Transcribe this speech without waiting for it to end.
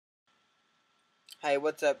Hey,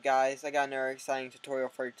 what's up guys? I got another exciting tutorial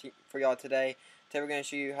for y'all today. Today we're going to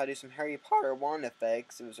show you how to do some Harry Potter wand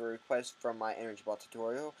effects. It was a request from my energy ball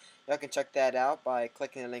tutorial. Y'all can check that out by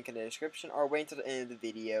clicking the link in the description or wait until the end of the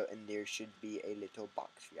video and there should be a little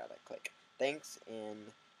box for y'all to click. Thanks, and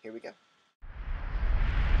here we go.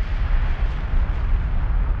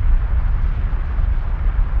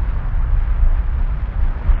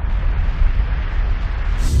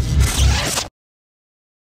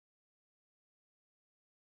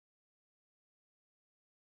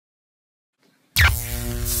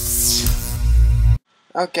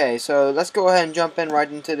 Okay, so let's go ahead and jump in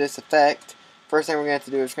right into this effect. First thing we're going to have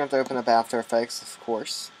to do is we're going to have to open up After Effects, of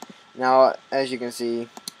course. Now, as you can see,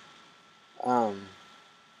 I've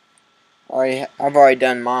already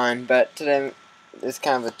done mine, but today it's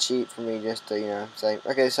kind of a cheat for me just to, say,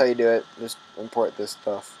 okay, this is how you do it, just import this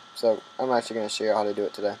stuff. So, I'm actually going to show you how to do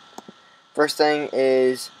it today. First thing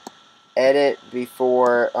is edit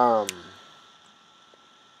before,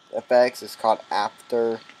 effects. It's called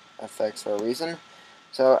After Effects for a reason.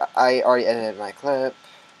 So, I already edited my clip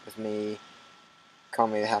with me, call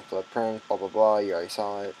me the Half-Blood Prince, blah blah blah, you already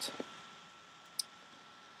saw it.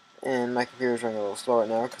 And my computer's running a little slow right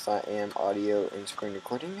now because I am audio and screen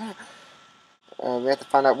recording. We have to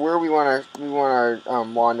find out where we want our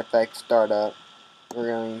wand effect to start up. We're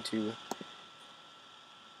going to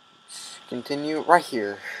continue right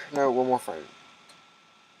here. No, one more frame.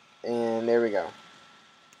 And there we go.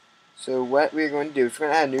 So what we're going to do is we're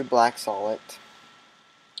going to add a new black solid.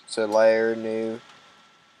 So layer, new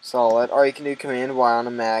solid. Or you can do Command Y on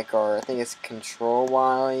a Mac, or I think it's Control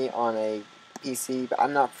Y on a PC, but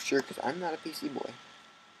I'm not for sure because I'm not a PC boy.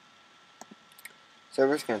 So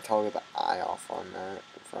we're just going to toggle the eye off on that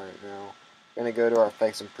right now. We're going to go to our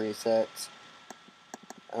effects and presets.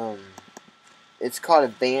 It's called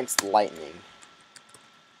Advanced Lightning.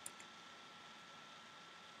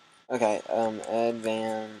 Okay,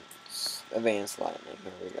 Advanced Lightning.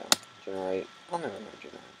 Here we go. Generate. I'll never know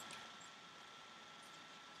generate.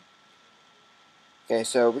 Okay,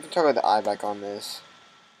 so we can toggle the eye back on this.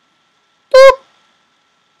 Boop!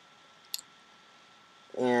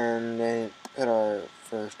 And then put our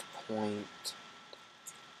first point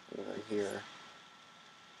over here.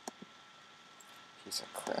 Piece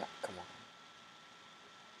of crap, come on.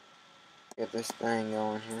 Get this thing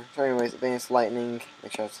going here. So anyways, Advanced Lightning,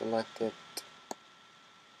 make sure I select it.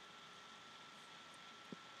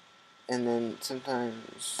 And then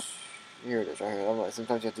sometimes, here it is right here.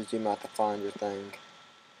 Sometimes you have to zoom out to find your thing.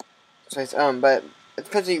 So it's, but it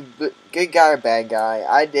depends on you, good guy or bad guy.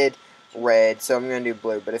 I did red, so I'm going to do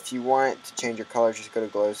blue. But if you want to change your colors, just go to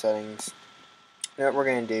glow settings. You know what we're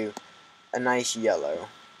going to do? A nice yellow.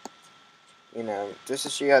 Just to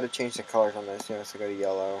show you how to change the colors on this. So go to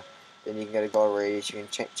yellow. Then you can go to glow radius. You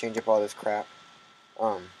can change up all this crap.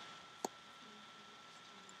 Glow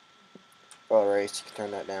radius, you can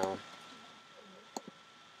turn that down.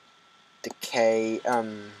 Decay, I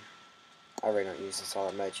really don't use this all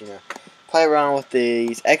that much, Play around with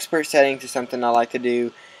these. Expert settings is something I like to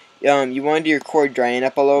do. You want to do your cord drain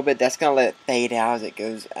up a little bit. That's going to let it fade out as it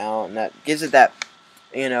goes out. And that gives it that,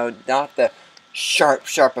 not the sharp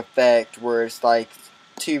effect where it's like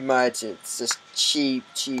too much. It's just cheap.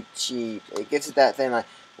 It gives it that thing like,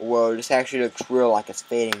 whoa, this actually looks real, like it's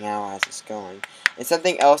fading out as it's going. And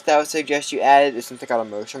something else that I would suggest you add is something called a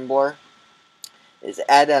motion blur. Is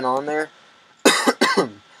add that on there.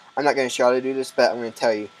 I'm not going to show you how to do this, but I'm going to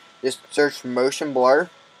tell you. Just search motion blur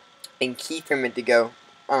and keyframe it to go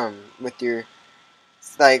with your,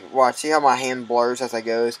 like, watch, see how my hand blurs as I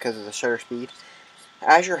go because of the shutter speed?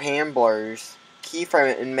 As your hand blurs,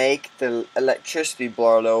 keyframe it and make the electricity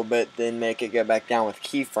blur a little bit, then make it go back down with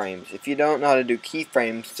keyframes. If you don't know how to do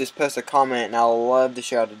keyframes, just post a comment and I'll love to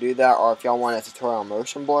show you how to do that, or if y'all want a tutorial on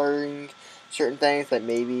motion blurring certain things, like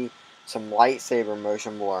maybe some lightsaber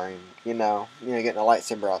motion blurring, getting a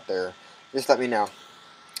lightsaber out there, just let me know.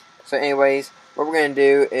 So anyways, what we're going to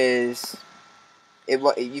do is,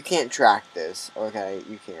 you can't track this, okay,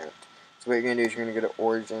 you can't. So what you're going to do is you're going to go to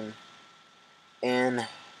Origin, and,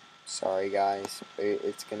 sorry guys,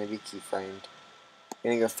 it's going to be keyframed.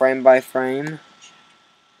 You're going to go frame by frame,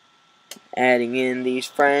 adding in these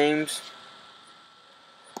frames,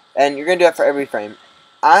 and you're going to do that for every frame.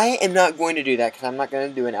 I am not going to do that because I'm not going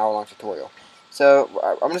to do an hour-long tutorial.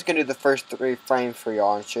 So, I'm just going to do the first 3 frames for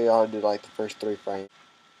y'all and show y'all how to do, like, the first 3 frames.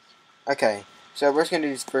 Okay, so we're just going to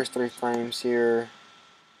do these first 3 frames here.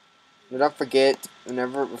 But don't forget,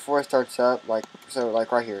 before it starts up, like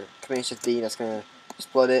right here, Command-Shift-D, that's going to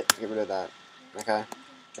split it, get rid of that. Okay?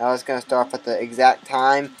 Now it's going to start off at the exact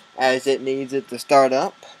time as it needs it to start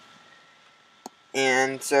up.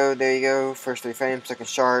 And so there you go, first 3 frames, second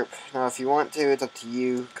sharp. Now if you want to, it's up to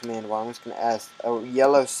you. Command Y. I'm just going to add a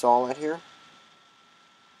yellow solid here.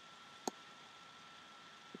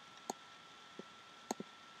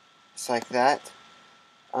 Just like that.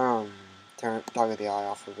 Toggle the eye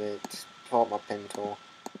off of it. Pull up my pen tool.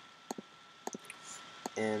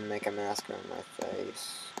 And make a mask on my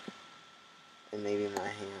face. And maybe my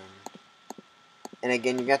hand. And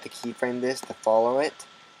again, you got to keyframe this to follow it.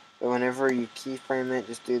 But whenever you keyframe it,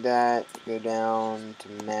 just do that. Go down to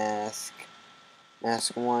mask.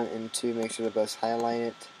 Mask 1 and 2, make sure they're both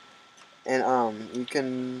highlighted. And you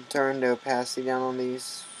can turn the opacity down on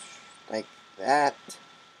these like that.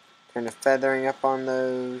 Turn the feathering up on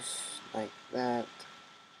those like that.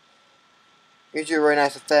 Gives you a really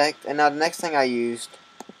nice effect. And now the next thing I used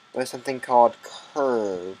was something called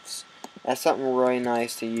curves. That's something really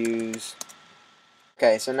nice to use.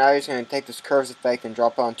 Okay, so now you're just going to take this curves effect and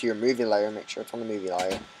drop it onto your movie layer. Make sure it's on the movie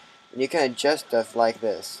layer. And you can adjust stuff like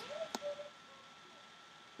this.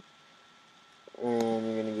 And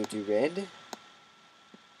you're going to go to red.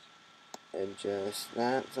 Adjust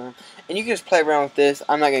that. So. And you can just play around with this.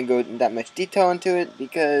 I'm not going to go in that much detail into it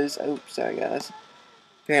because, oops, sorry guys.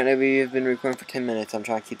 Apparently we've been recording for 10 minutes. I'm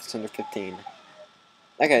trying to keep this under 15.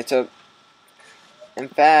 Okay, so, in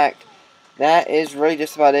fact, that is really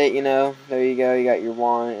just about it, you know. There you go, you got your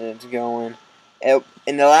wand and it's going. And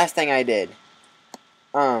the last thing I did,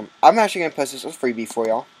 I'm actually going to post this as a freebie for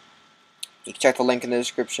y'all. You can check the link in the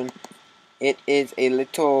description. It is a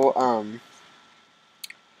little,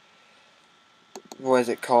 what is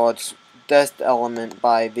it called? Dust Element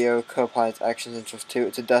by VO Copilot's Action Essentials 2.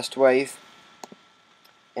 It's a dust wave.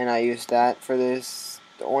 And I use that for this.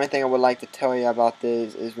 The only thing I would like to tell you about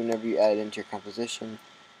this is whenever you add it into your composition,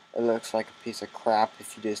 it looks like a piece of crap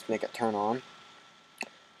if you just make it turn on.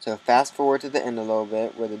 So fast forward to the end a little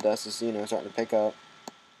bit where the dust is, you know, starting to pick up.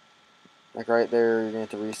 Like right there, you're going to have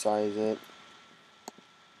to resize it.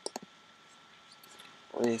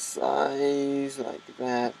 Resize like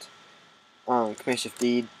that. Command Shift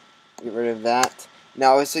D, get rid of that.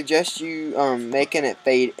 Now I would suggest you making it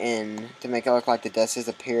fade in to make it look like the dust is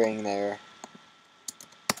appearing there.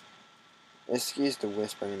 Excuse the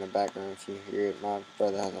whispering in the background if you hear it. My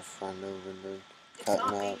brother has a friend over there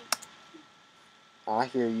cutting up. I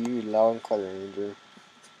hear you loud and clear, Andrew.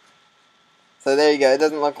 So there you go. It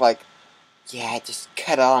doesn't look like, yeah, it just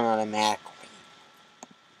cut on automatically.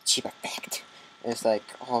 Cheap effect. And it's like,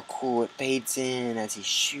 oh cool, it fades in as he's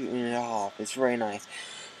shooting it off. It's very nice.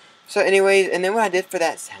 So anyways, and then what I did for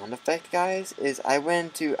that sound effect, guys, is I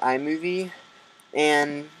went to iMovie,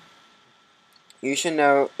 and you should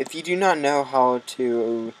know, if you do not know how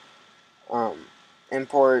to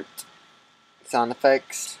import sound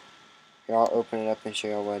effects, here, I'll open it up and show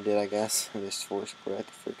you what I did, I guess. I just force quit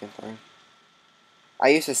the freaking thing. I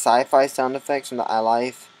used the sci-fi sound effects from the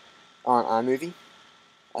iLife on iMovie.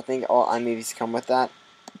 I think all iMovies come with that.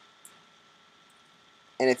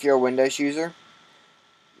 And if you're a Windows user,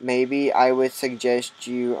 maybe I would suggest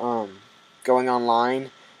you going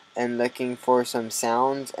online and looking for some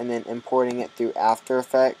sounds and then importing it through After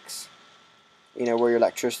Effects. You know, where your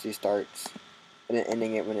electricity starts. And then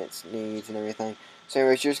ending it when it needs and everything. So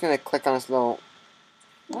anyways, you're just going to click on this little...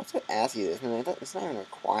 What's it ask you this? It's not even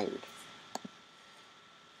required.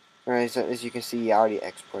 Alright, so as you can see, I already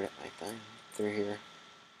exported my thing through here.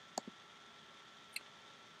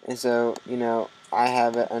 And so, you know, I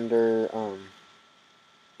have it under,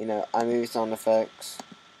 you know, iMovie Sound Effects,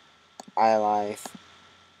 iLife,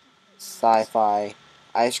 Sci-Fi.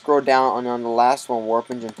 I scroll down on the last one, Warp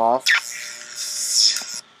Engine 5.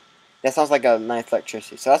 That sounds like a nice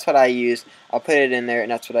electricity. So that's what I use. I'll put it in there, and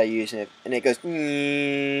that's what I use. And it goes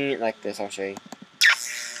like this. I'll show you.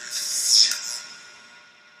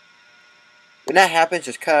 When that happens,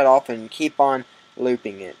 just cut it off and keep on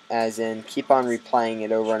looping it. As in, keep on replaying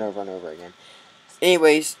it over and over and over again.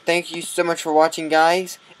 Anyways, thank you so much for watching,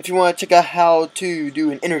 guys. If you want to check out how to do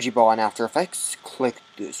an energy ball in After Effects, click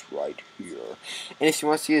this right here. And if you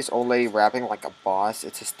want to see this old lady rapping like a boss,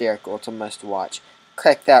 it's hysterical. It's a must watch.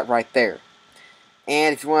 Click that right there.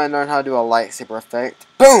 And if you want to learn how to do a lightsaber effect,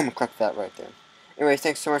 boom, click that right there. Anyways,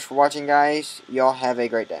 thanks so much for watching, guys. Y'all have a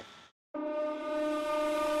great day.